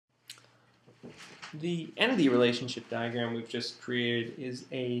The entity relationship diagram we've just created is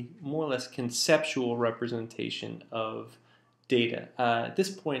a more or less conceptual representation of data. At this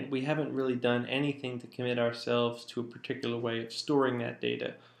point, we haven't really done anything to commit ourselves to a particular way of storing that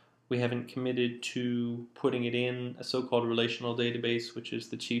data. We haven't committed to putting it in a so-called relational database, which is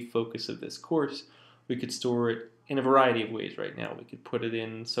the chief focus of this course. We could store it in a variety of ways right now. We could put it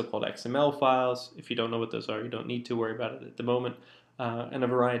in so-called XML files. If you don't know what those are, you don't need to worry about it at the moment. And a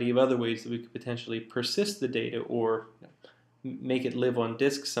variety of other ways that we could potentially persist the data or make it live on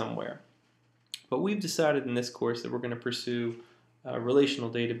disk somewhere. But we've decided in this course that we're going to pursue relational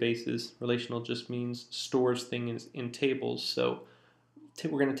databases. Relational just means stores things in tables. So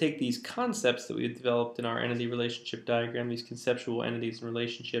we're going to take these concepts that we've developed in our entity relationship diagram, these conceptual entities and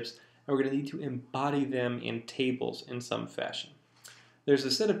relationships, and we're going to need to embody them in tables in some fashion. There's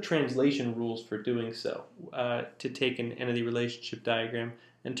a set of translation rules for doing so, to take an entity relationship diagram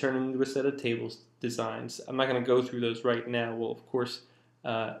and turn it into a set of tables designs. I'm not going to go through those right now. We'll, of course,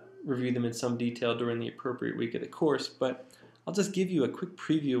 review them in some detail during the appropriate week of the course, but I'll just give you a quick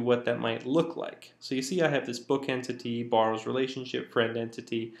preview of what that might look like. So you see I have this book entity, borrows relationship, friend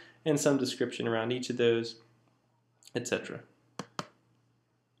entity, and some description around each of those, etc.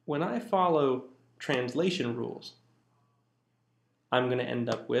 When I follow translation rules, I'm going to end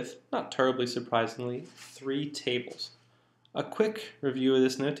up with, not terribly surprisingly, 3 tables. A quick review of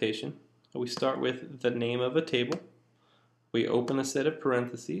this notation. We start with the name of a table. We open a set of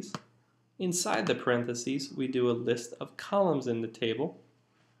parentheses. Inside the parentheses, we do a list of columns in the table,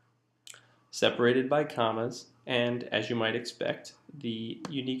 separated by commas, and as you might expect, the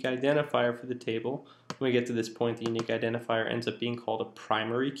unique identifier for the table. When we get to this point, the unique identifier ends up being called a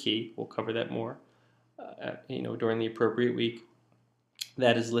primary key. We'll cover that more during the appropriate week.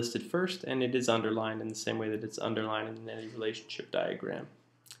 That is listed first, and it is underlined in the same way that it's underlined in the entity relationship diagram.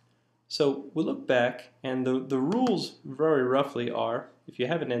 So we'll look back, and the rules very roughly are, if you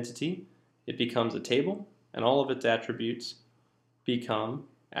have an entity, it becomes a table, and all of its attributes become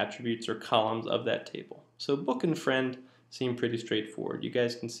attributes or columns of that table. So book and friend seem pretty straightforward. You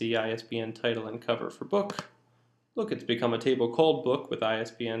guys can see ISBN, title, and cover for book. Look, it's become a table called book with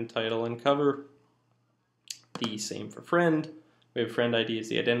ISBN, title, and cover. The same for friend. We have friend ID as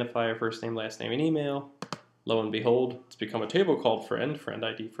the identifier, first name, last name, and email. Lo and behold, it's become a table called friend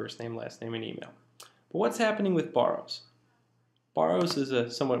ID, first name, last name, and email. But what's happening with borrows? Borrows is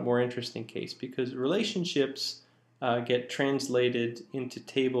a somewhat more interesting case because relationships get translated into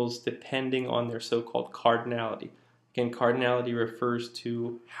tables depending on their so-called cardinality. Again, cardinality refers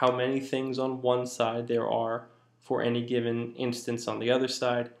to how many things on one side there are for any given instance on the other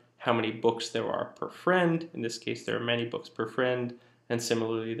side, how many books there are per friend. In this case, there are many books per friend, and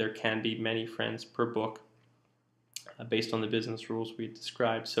similarly, there can be many friends per book based on the business rules we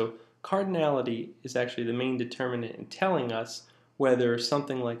described. So cardinality is actually the main determinant in telling us whether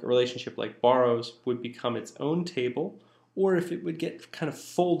something like a relationship like borrows would become its own table or if it would get kind of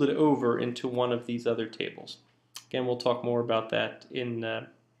folded over into one of these other tables. Again, we'll talk more about that in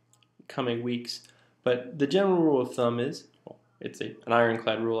coming weeks, but the general rule of thumb is, it's an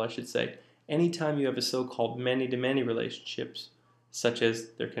ironclad rule, I should say. Anytime you have a so-called many-to-many relationships, such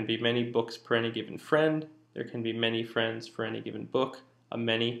as there can be many books per any given friend, there can be many friends for any given book, a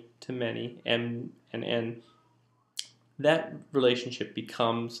many-to-many, M and N, that relationship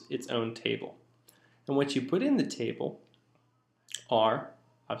becomes its own table. And what you put in the table are,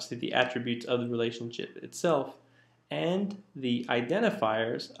 obviously, the attributes of the relationship itself and the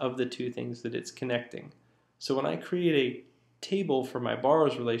identifiers of the two things that it's connecting. So when I create a table for my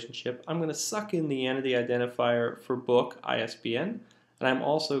borrows relationship, I'm going to suck in the entity identifier for book, ISBN, and I'm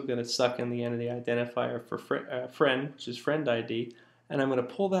also going to suck in the entity identifier for friend, which is friend ID, and I'm going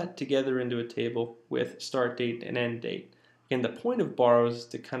to pull that together into a table with start date and end date. Again, the point of borrows is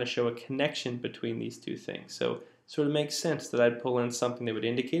to kind of show a connection between these two things. So it sort of makes sense that I'd pull in something that would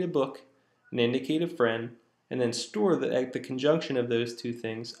indicate a book and indicate a friend, and then store the conjunction of those two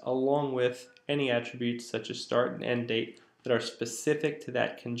things along with any attributes such as start and end date that are specific to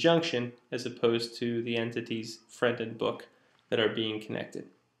that conjunction as opposed to the entities friend and book that are being connected.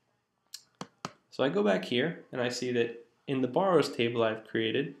 So I go back here and I see that in the borrows table I've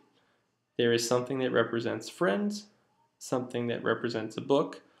created, there is something that represents friends, something that represents a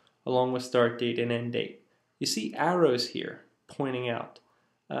book, along with start date and end date. You see arrows here pointing out.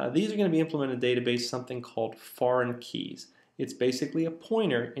 These are going to be implemented in a database, something called foreign keys. It's basically a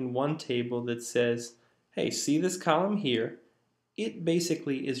pointer in one table that says, hey, see this column here? It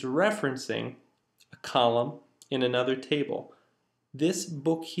basically is referencing a column in another table. This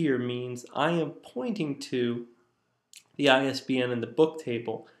book here means I am pointing to the ISBN in the book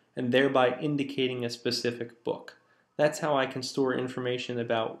table and thereby indicating a specific book. That's how I can store information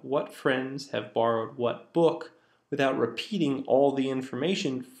about what friends have borrowed what book without repeating all the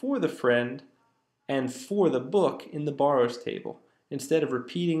information for the friend and for the book in the borrows table. Instead of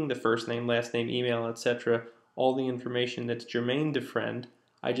repeating the first name, last name, email, etc., all the information that's germane to friend,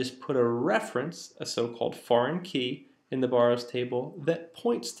 I just put a reference, a so-called foreign key, in the borrows table that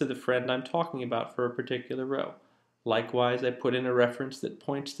points to the friend I'm talking about for a particular row. Likewise, I put in a reference that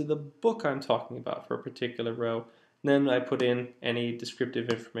points to the book I'm talking about for a particular row. And then I put in any descriptive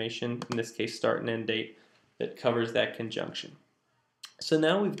information, in this case start and end date, that covers that conjunction. So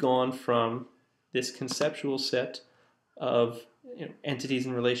now we've gone from this conceptual set of entities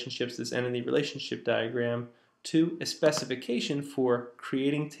and relationships, this entity relationship diagram, to a specification for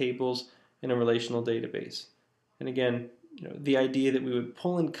creating tables in a relational database. And again, the idea that we would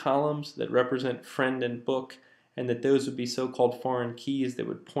pull in columns that represent friend and book, and that those would be so-called foreign keys that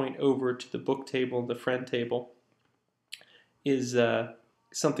would point over to the book table, the friend table, is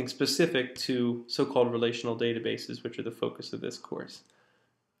something specific to so-called relational databases, which are the focus of this course.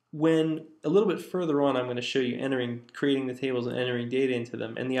 When a little bit further on, I'm going to show you creating the tables and entering data into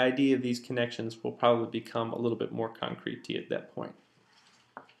them, and the idea of these connections will probably become a little bit more concrete to you at that point.